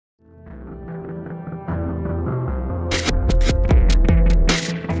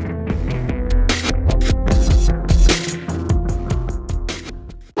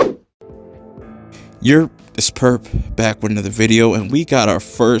It's Perp back with another video, and we got our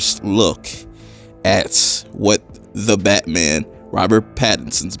first look at what the Batman, Robert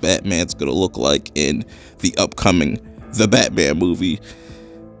Pattinson's Batman's gonna look like in the upcoming The Batman movie.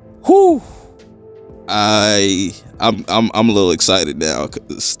 Whew! I'm a little excited now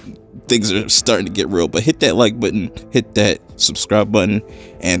because things are starting to get real. But hit that like button, hit that subscribe button,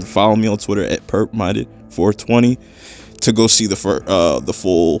 and follow me on Twitter at PerpMinded420 to go see the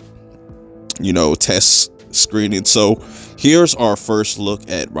full, test screening. So here's our first look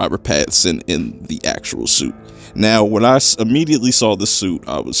at Robert Pattinson in the actual suit. Now, when I immediately saw the suit,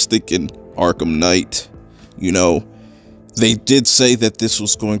 I was thinking Arkham Knight. They did say that this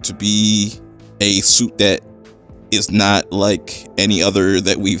was going to be a suit that is not like any other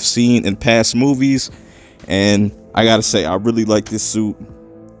that we've seen in past movies, and I gotta say, I really like this suit.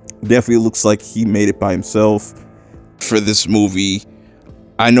 Definitely looks like he made it by himself for this movie.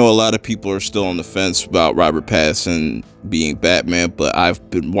 I know a lot of people are still on the fence about Robert Pattinson being Batman, but I've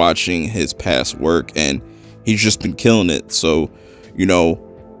been watching his past work and he's just been killing it. So,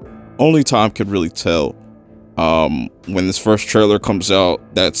 only time can really tell. When this first trailer comes out,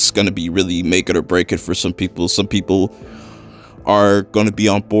 that's going to be really make it or break it for some people. Some people are going to be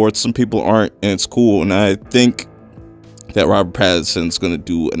on board, some people aren't, and it's cool. And I think that Robert Pattinson's going to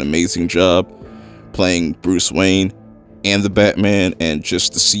do an amazing job playing Bruce Wayne and the Batman, and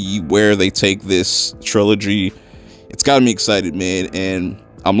just to see where they take this trilogy, it's got me excited, man. And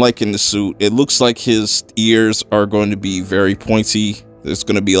I'm liking the suit. It looks like his ears are going to be very pointy. There's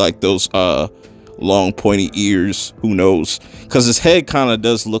going to be like those long pointy ears. Who knows, because his head kind of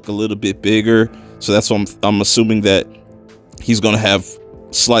does look a little bit bigger, so that's what I'm assuming that he's gonna have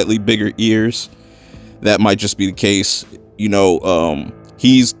slightly bigger ears. That might just be the case.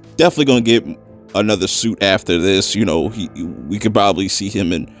 He's definitely gonna get another suit after this. We could probably see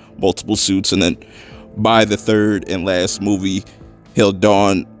him in multiple suits, and then by the third and last movie he'll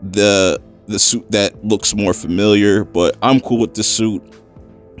don the suit that looks more familiar. But I'm cool with the suit.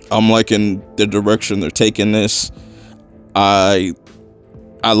 I'm liking the direction they're taking this. I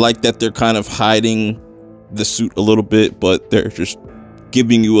like that they're kind of hiding the suit a little bit, but they're just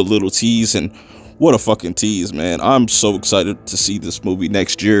giving you a little tease, and what a fucking tease, man. I'm so excited to see this movie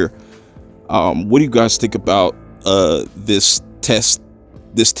next year. What do you guys think about this test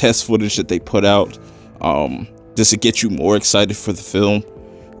footage that they put out? Does it get you more excited for the film?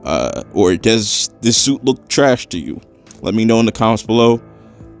 Or does this suit look trash to you? Let me know in the comments below.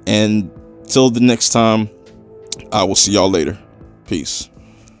 And till the next time, I will see y'all later. Peace.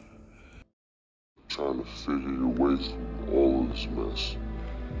 Trying to figure your way through all of this mess,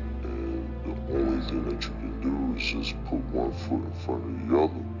 and the only thing that you can do is just put one foot in front of the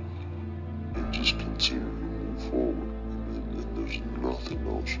other and just continue to move forward. And there's nothing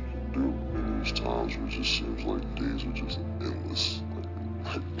else you can do. And there's times where it just seems like days are just endless.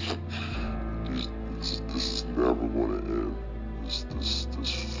 This is never going to end.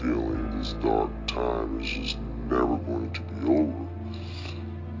 This feeling, this dark time is just never going to be over.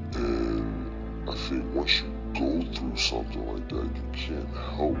 And I think once you